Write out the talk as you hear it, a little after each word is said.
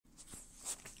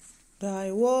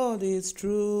Thy word is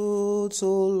truth,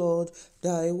 O Lord,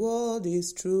 thy word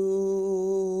is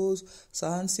truth.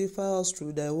 Sanctify us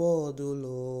through thy word, O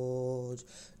Lord.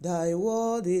 Thy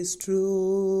word is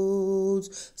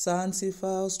truth.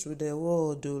 Sanctify us through thy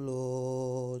word, O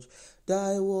Lord.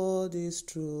 Thy word is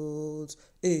truth.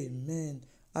 Amen.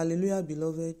 Hallelujah,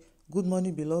 beloved. Good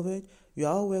morning, beloved. You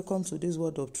are all welcome to this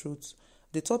word of truth.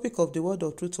 The topic of the word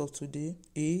of truth of today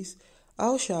is,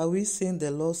 how shall we sing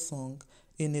the Lord's song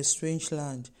in a strange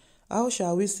land? How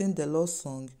shall we sing the Lord's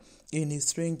song in a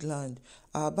strange land?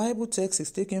 Our Bible text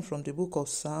is taken from the book of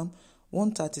Psalm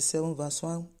 137 verse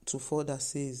 1 to 4 that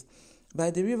says, By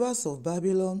the rivers of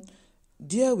Babylon,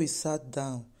 there we sat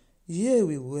down, yea,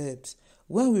 we wept,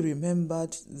 when we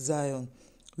remembered Zion.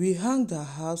 We hanged our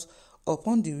harps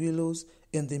upon the willows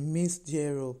in the midst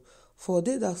thereof. For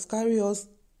they that carry us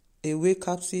away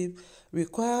captive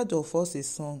required of us a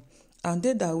song, and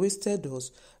they that wasted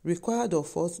us required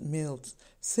of us mirth,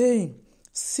 saying,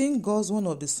 Sing us one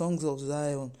of the songs of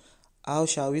Zion. How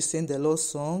shall we sing the Lord's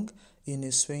song in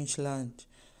a strange land?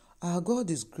 Our God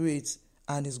is great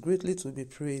and is greatly to be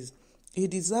praised. He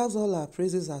deserves all our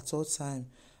praises at all times,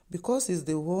 because He's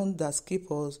the one that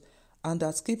keeps us and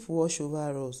that keeps watch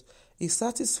over us. He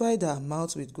satisfied our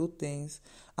mouth with good things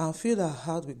and filled our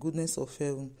heart with goodness of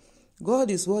heaven.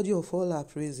 God is worthy of all our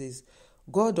praises.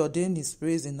 God ordained His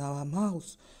praise in our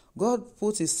mouths. God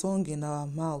put His song in our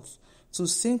mouths to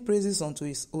sing praises unto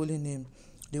His holy name.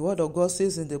 The word of God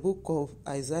says in the book of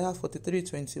Isaiah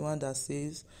 43:21 that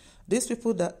says, These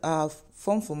people that I have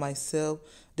formed for myself,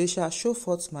 they shall show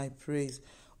forth my praise.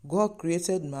 God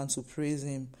created man to praise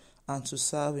Him and to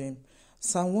serve Him.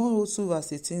 Psalm 102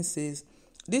 verse 18 says,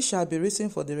 This shall be written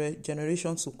for the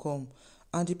generation to come,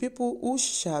 and the people who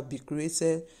shall be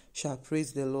created shall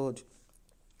praise the Lord.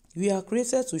 We are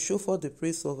created to show forth the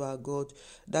praise of our God.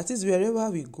 That is,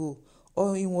 wherever we go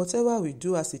or in whatever we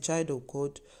do as a child of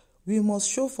God, we must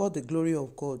show forth the glory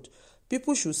of God.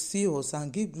 People should see us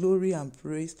and give glory and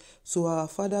praise to our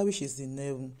Father which is in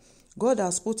heaven. God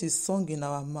has put His song in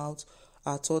our mouth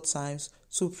at all times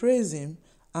to praise Him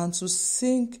and to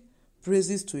sing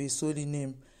praises to His holy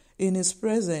name in His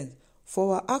presence,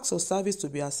 for our acts of service to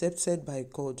be accepted by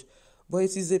God. But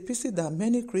it is a pity that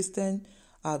many Christians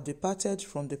have departed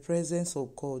from the presence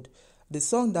of God. The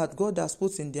song that God has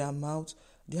put in their mouth,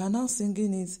 they are now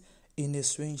singing it in a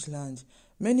strange land.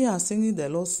 Many are singing the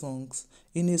Lord's songs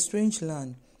in a strange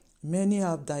land. Many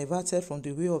have diverted from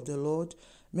the way of the Lord.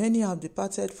 Many have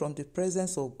departed from the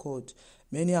presence of God.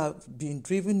 Many have been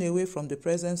driven away from the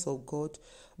presence of God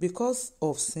because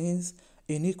of sins,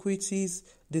 iniquities,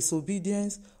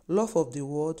 disobedience, love of the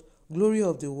world, glory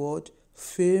of the world,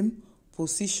 fame,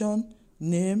 position,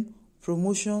 name,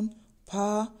 promotion,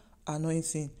 power,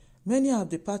 anointing. Many have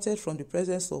departed from the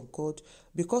presence of God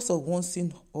because of one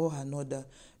sin or another.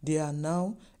 They are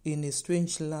now in a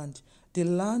strange land, the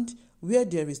land where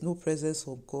there is no presence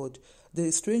of God,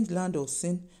 the strange land of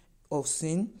sin,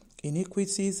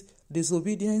 iniquities,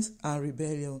 disobedience, and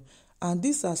rebellion. And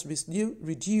this has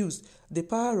reduced the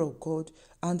power of God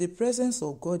and the presence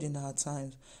of God in our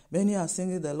times. Many are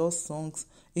singing the Lord's songs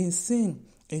in sin,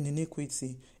 in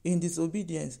iniquity, in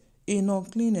disobedience, in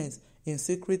uncleanness, in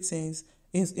secret sins,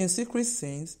 in secret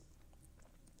sins,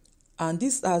 and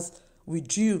this has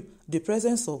withdrew the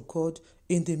presence of God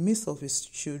in the midst of His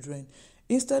children.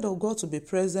 Instead of God to be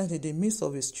present in the midst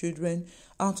of His children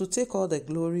and to take all the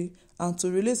glory and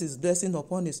to release His blessing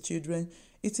upon His children,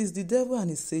 it is the devil and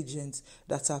his agents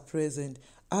that are present,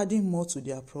 adding more to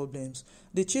their problems.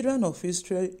 The children of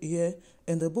Israel here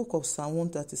in the book of Psalm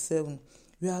 137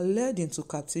 were led into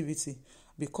captivity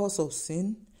because of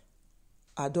sin,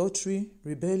 adultery,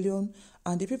 rebellion,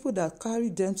 and the people that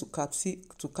carried them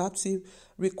to captive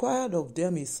required of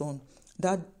them a son,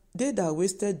 that they that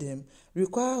wasted them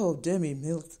required of them a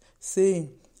mirth,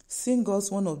 saying, Sing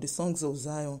us one of the songs of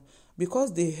Zion,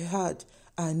 because they heard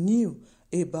and knew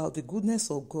about the goodness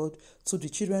of God to the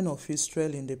children of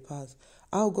Israel in the past,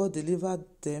 how God delivered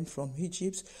them from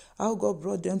Egypt, how God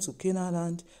brought them to Canaan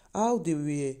land, how they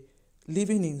were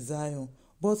living in Zion.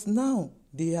 But now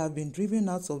they have been driven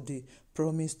out of the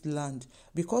promised land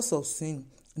because of sin.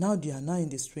 Now they are now in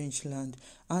the strange land,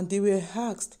 and they were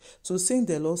asked to sing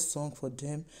the Lord's song for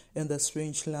them in the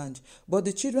strange land. But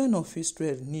the children of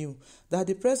Israel knew that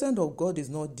the presence of God is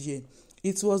not there.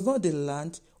 It was not the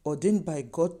land ordained by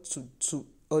God to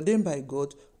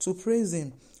praise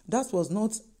Him. That was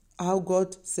not how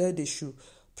God said they should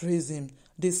praise Him.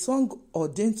 The song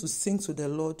ordained to sing to the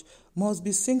Lord must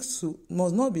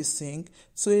not be sung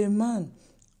to a man.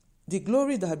 The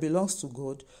glory that belongs to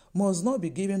God must not be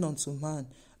given unto man.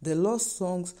 The lost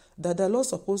songs that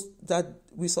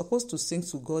we're supposed to sing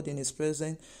to God in His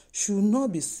presence should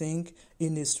not be sung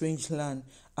in a strange land.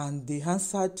 And they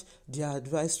answered their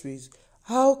advisories.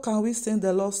 How can we sing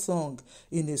the lost song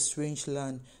in a strange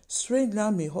land? Strange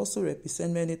land may also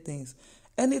represent many things.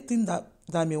 Anything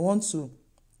that may want to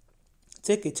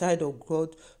take a child of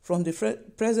God from the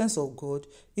presence of God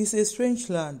is a strange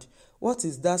land. What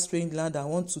is that strange land that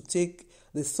want to take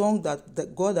the song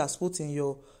that God has put in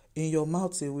your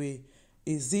mouth away?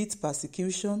 Is it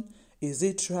persecution? Is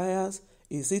it trials?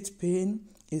 Is it pain?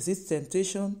 Is it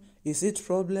temptation? Is it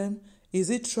problem? Is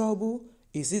it trouble?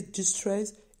 Is it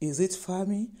distress? Is it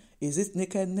famine? Is it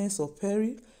nakedness or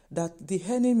peril that the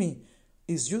enemy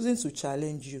is using to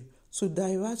challenge you, to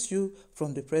divert you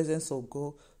from the presence of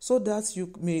God, so that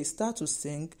you may start to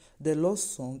sing the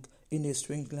lost song in a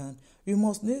strange land? You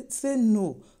must say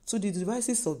no to the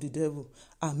devices of the devil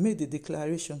and make the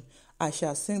declaration, I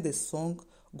shall sing the song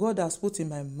God has put in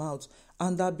my mouth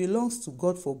and that belongs to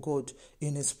God for God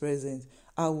in His presence.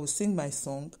 I will sing my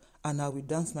song and I will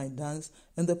dance my dance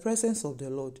in the presence of the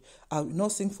Lord. I will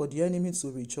not sing for the enemy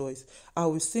to rejoice. I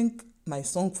will sing my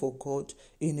song for God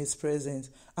in His presence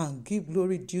and give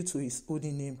glory due to His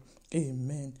holy name.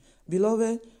 Amen.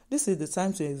 Beloved, this is the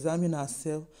time to examine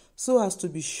ourselves so as to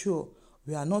be sure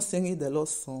we are not singing the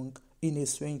lost song in a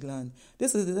strange land.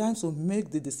 This is the time to make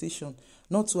the decision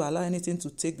not to allow anything to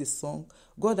take the song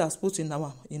God has put in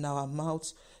our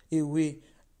mouths away.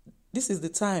 This is the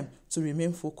time to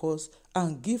remain focused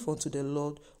and give unto the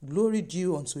Lord glory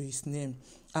due unto His name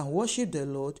and worship the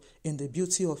Lord in the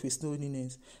beauty of His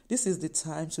holiness. This is the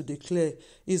time to declare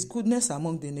His goodness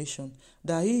among the nations,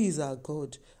 that He is our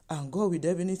God, and God will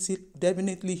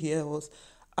definitely hear us,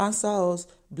 answer us,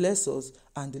 bless us,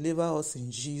 and deliver us in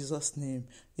Jesus' name.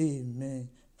 Amen.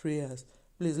 Prayers.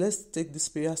 Please, let's take these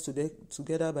prayers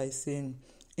together by saying,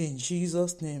 in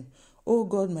Jesus' name, O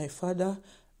God, my Father,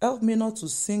 help me not to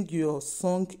sing your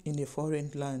song in a foreign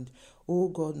land. O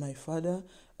God, my Father,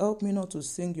 help me not to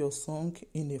sing your song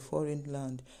in a foreign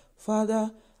land.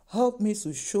 Father, help me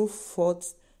to show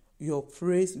forth your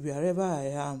praise wherever I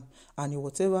am and in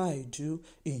whatever I do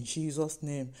in Jesus'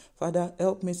 name. Father,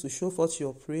 help me to show forth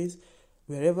your praise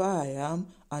wherever I am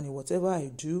and in whatever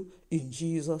I do in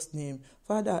Jesus' name.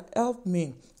 Father, help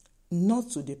me not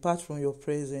to depart from your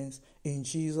presence in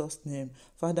Jesus' name.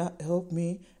 Father, help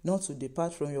me not to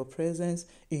depart from your presence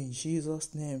in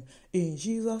Jesus' name. In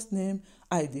Jesus' name,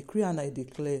 I decree and I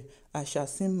declare, I shall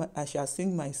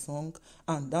sing my song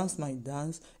and dance my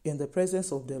dance in the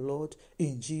presence of the Lord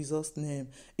in Jesus' name.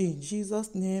 In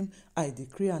Jesus' name, I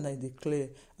decree and I declare,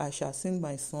 I shall sing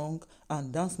my song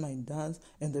and dance my dance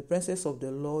in the presence of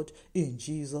the Lord in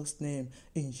Jesus' name.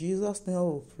 In Jesus' name I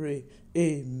will pray.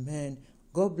 Amen.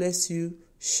 God bless you.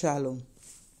 Shalom.